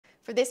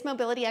For this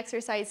mobility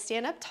exercise,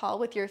 stand up tall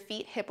with your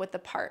feet hip-width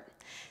apart.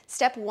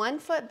 Step one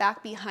foot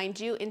back behind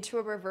you into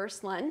a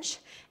reverse lunge,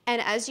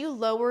 and as you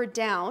lower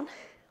down,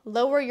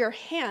 lower your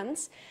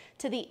hands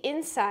to the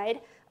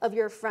inside of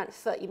your front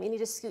foot. You may need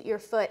to scoot your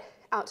foot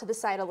out to the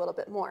side a little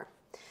bit more.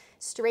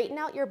 Straighten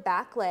out your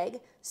back leg,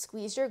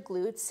 squeeze your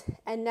glutes,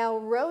 and now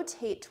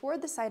rotate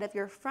toward the side of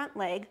your front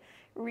leg,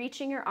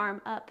 reaching your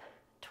arm up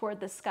toward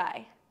the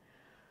sky.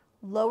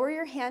 Lower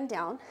your hand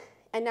down,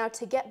 and now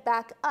to get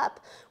back up,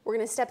 we're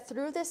gonna step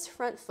through this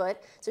front foot.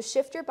 So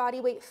shift your body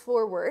weight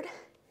forward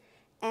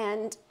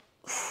and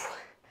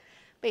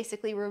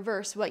basically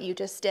reverse what you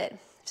just did.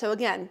 So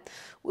again,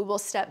 we will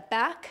step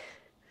back,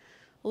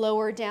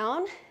 lower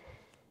down,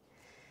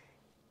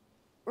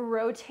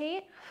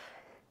 rotate,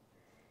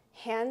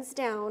 hands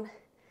down,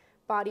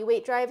 body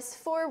weight drives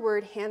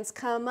forward, hands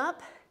come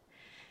up,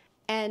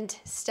 and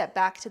step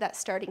back to that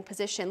starting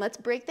position. Let's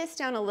break this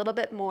down a little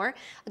bit more.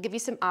 I'll give you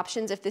some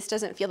options if this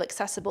doesn't feel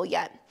accessible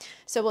yet.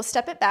 So we'll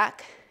step it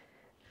back,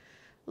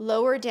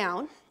 lower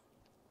down.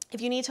 If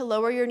you need to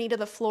lower your knee to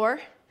the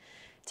floor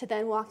to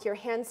then walk your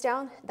hands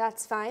down,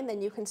 that's fine. Then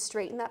you can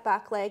straighten that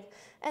back leg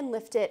and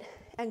lift it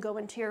and go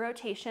into your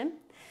rotation.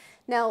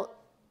 Now,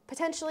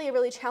 potentially a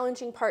really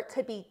challenging part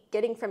could be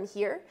getting from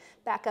here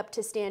back up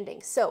to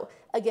standing. So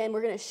again,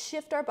 we're gonna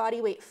shift our body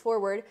weight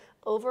forward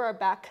over our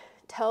back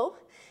toe.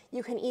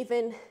 You can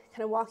even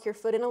kind of walk your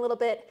foot in a little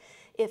bit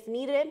if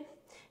needed,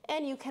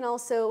 and you can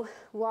also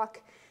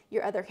walk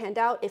your other hand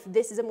out if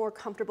this is a more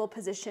comfortable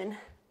position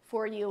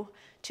for you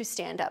to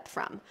stand up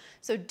from.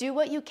 So do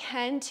what you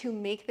can to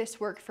make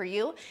this work for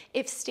you.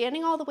 If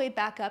standing all the way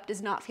back up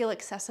does not feel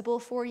accessible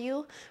for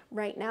you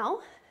right now,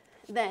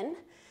 then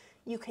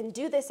you can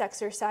do this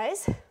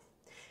exercise,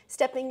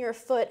 stepping your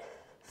foot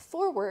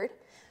forward,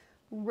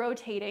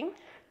 rotating,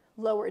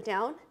 lower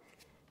down,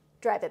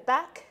 drive it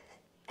back,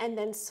 and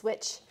then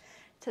switch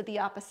to the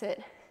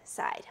opposite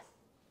side.